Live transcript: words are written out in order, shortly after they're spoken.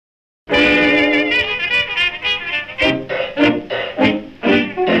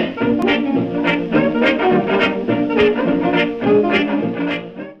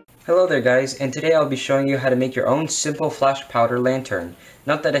there guys, and today I'll be showing you how to make your own simple flash powder lantern.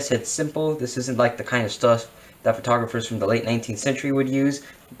 Note that I said simple. This isn't like the kind of stuff that photographers from the late 19th century would use.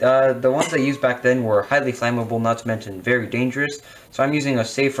 The ones I used back then were highly flammable, not to mention very dangerous, so I'm using a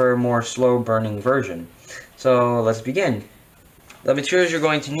safer, more slow burning version. So let's begin. The materials you're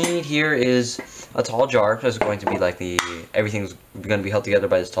going to need here is a tall jar. This is going to be like everything's going to be held together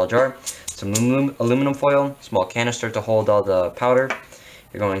by this tall jar. Some aluminum foil, small canister to hold all the powder.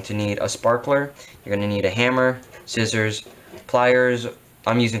 You're going to need a sparkler. You're going to need a hammer, scissors, pliers.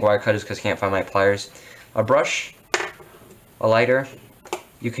 I'm using wire cutters because I can't find my pliers. A brush, a lighter.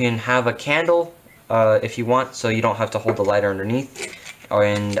 You can have a candle if you want, so you don't have to hold the lighter underneath.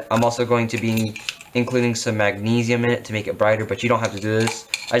 And I'm also going to be including some magnesium in it to make it brighter, but you don't have to do this.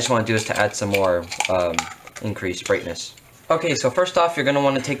 I just want to do this to add some more increased brightness. Okay, so first off, you're going to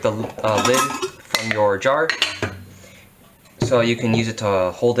want to take the lid from your jar, so you can use it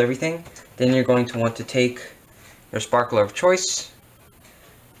to hold everything. Then you're going to want to take your sparkler of choice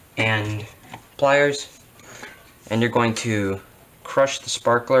and pliers, and you're going to crush the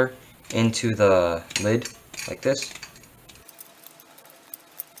sparkler into the lid like this.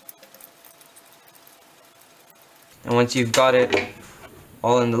 And once you've got it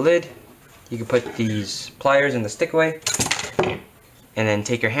all in the lid, you can put these pliers in the stick away, and then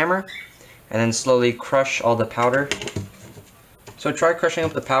take your hammer and then slowly crush all the powder. So try crushing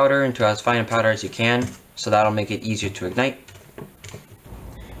up the powder into as fine a powder as you can, so that'll make it easier to ignite.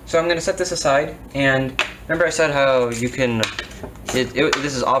 So I'm going to set this aside, and remember I said how you can,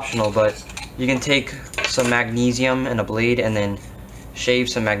 this is optional, but you can take some magnesium and a blade and then shave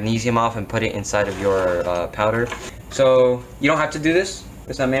some magnesium off and put it inside of your powder. So you don't have to do this,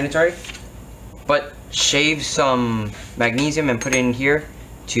 it's not mandatory, but shave some magnesium and put it in here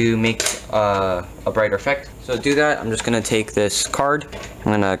to make a brighter effect. So to do that, I'm just going to take this card, I'm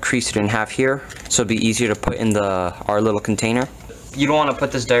going to crease it in half here so it'll be easier to put in our little container. You don't want to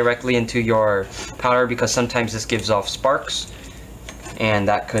put this directly into your powder because sometimes this gives off sparks and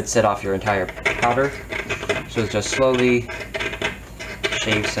that could set off your entire powder. So just slowly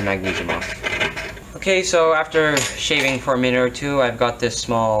shave some magnesium off. Okay, so after shaving for a minute or two, I've got this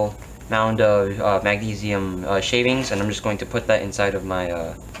small mound of magnesium shavings, and I'm just going to put that inside of my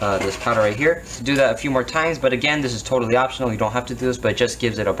this powder right here. To do that a few more times, but again, this is totally optional. You don't have to do this, but it just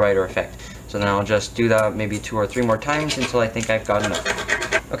gives it a brighter effect. So then I'll just do that maybe 2 or 3 more times until I think I've got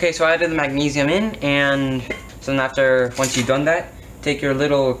enough. Okay, so I added the magnesium in, and so then once you've done that, take your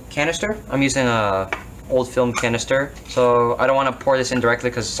little canister. I'm using a old film canister, so I don't want to pour this in directly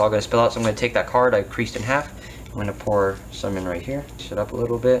because it's all going to spill out. So I'm going to take that card I creased in half. I'm going to pour some in right here, push it up a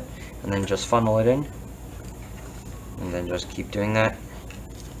little bit, and then just funnel it in, and then just keep doing that.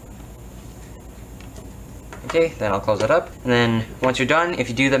 Okay, then I'll close it up, and then once you're done, if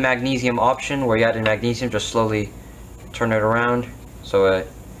you do the magnesium option where you add in magnesium, just slowly turn it around so it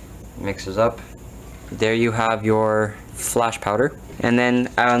mixes up. There you have your flash powder. And then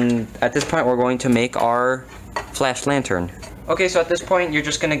at this point, we're going to make our flash lantern. Okay, so at this point, you're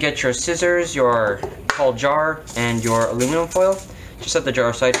just going to get your scissors, your tall jar, and your aluminum foil. Just set the jar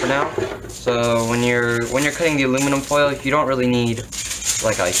aside for now. So when you're cutting the aluminum foil, you don't really need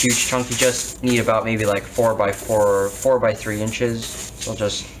like a huge chunk. You just need about maybe like 4 by 3 inches. So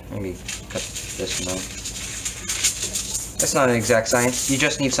just maybe cut this amount. That's not an exact science. You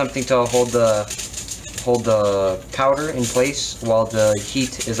just need something to hold the powder in place while the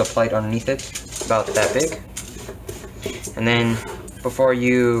heat is applied underneath it, about that big. And then before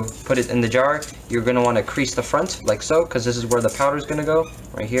you put it in the jar, you're going to want to crease the front like so, because this is where the powder is going to go,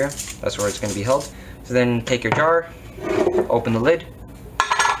 right here. That's where it's going to be held. So then take your jar, open the lid,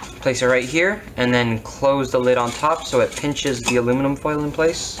 place it right here, and then close the lid on top so it pinches the aluminum foil in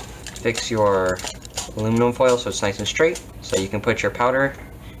place. Fix your aluminum foil so it's nice and straight, so you can put your powder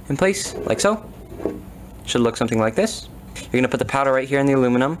in place like so. Should look something like this. You're going to put the powder right here in the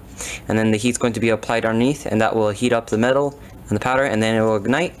aluminum, and then the heat's going to be applied underneath, and that will heat up the metal and the powder, and then it will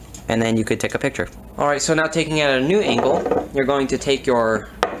ignite, and then you could take a picture. Alright, so now taking it at a new angle, you're going to take your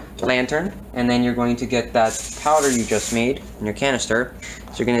lantern, and then you're going to get that powder you just made in your canister.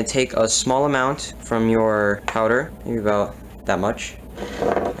 So you're going to take a small amount from your powder, maybe about that much,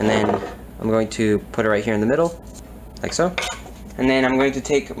 and then I'm going to put it right here in the middle, like so. And then I'm going to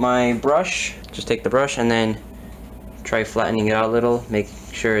take my brush, just take the brush and then try flattening it out a little, make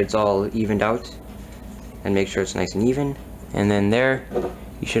sure it's all evened out, and make sure it's nice and even. And then there,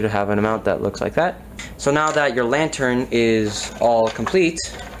 you should have an amount that looks like that. So now that your lantern is all complete,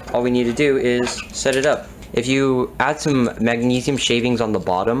 all we need to do is set it up. If you add some magnesium shavings on the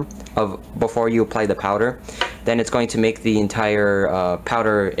bottom before you apply the powder, then it's going to make the entire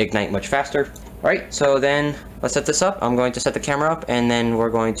powder ignite much faster. Alright, so then let's set this up. I'm going to set the camera up and then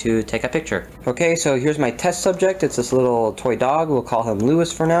we're going to take a picture. Okay, so here's my test subject. It's this little toy dog. We'll call him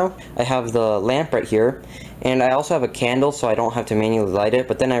Lewis for now. I have the lamp right here, and I also have a candle so I don't have to manually light it,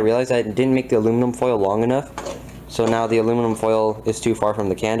 but then I realized I didn't make the aluminum foil long enough. So now the aluminum foil is too far from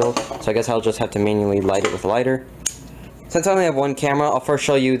the candle, so I guess I'll just have to manually light it with a lighter. Since I only have one camera, I'll first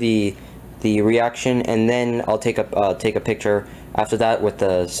show you the reaction, and then I'll take a picture. After that, with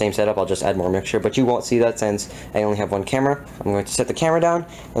the same setup, I'll just add more mixture, but you won't see that since I only have one camera. I'm going to set the camera down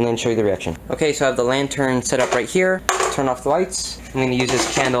and then show you the reaction. Okay, so I have the lantern set up right here. Turn off the lights. I'm going to use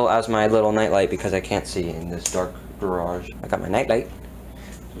this candle as my little night light because I can't see in this dark garage. I got my night light.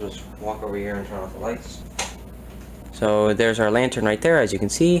 So just walk over here and turn off the lights. So there's our lantern right there, as you can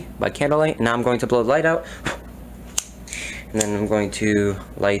see, by candlelight. Now I'm going to blow the light out. And then I'm going to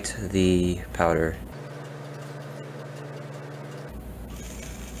light the powder.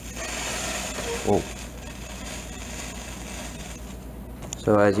 Whoa.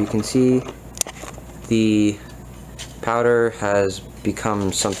 So as you can see, the powder has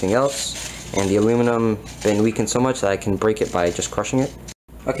become something else, and the aluminum been weakened so much that I can break it by just crushing it.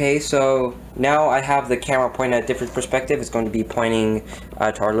 Okay, so now I have the camera pointed at a different perspective. It's going to be pointing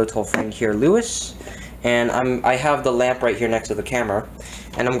to our little friend here, Lewis. And I have the lamp right here next to the camera,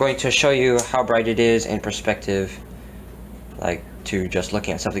 and I'm going to show you how bright it is in perspective, like to just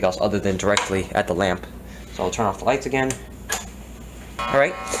looking at something else other than directly at the lamp. So I'll turn off the lights again.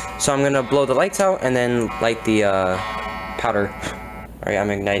 Alright, so I'm gonna blow the lights out and then light the powder. Alright,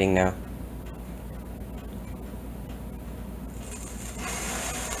 I'm igniting now.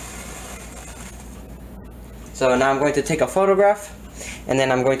 So now I'm going to take a photograph, and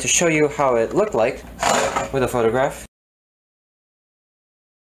then I'm going to show you how it looked like with a photograph.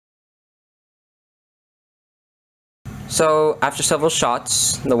 So after several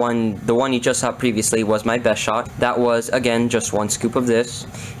shots, the one you just saw previously was my best shot. That was, again, just one scoop of this,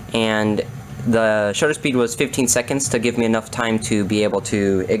 and the shutter speed was 15 seconds to give me enough time to be able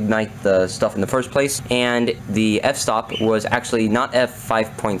to ignite the stuff in the first place, and the f-stop was actually not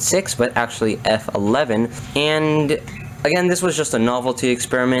f5.6 but actually f11. And again, this was just a novelty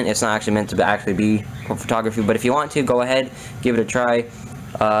experiment. It's not actually meant to actually be for photography, but if you want to, go ahead, give it a try.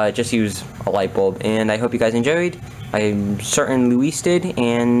 Just use a light bulb, and I hope you guys enjoyed. I'm certain Luis did,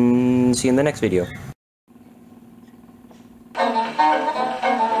 and see you in the next video.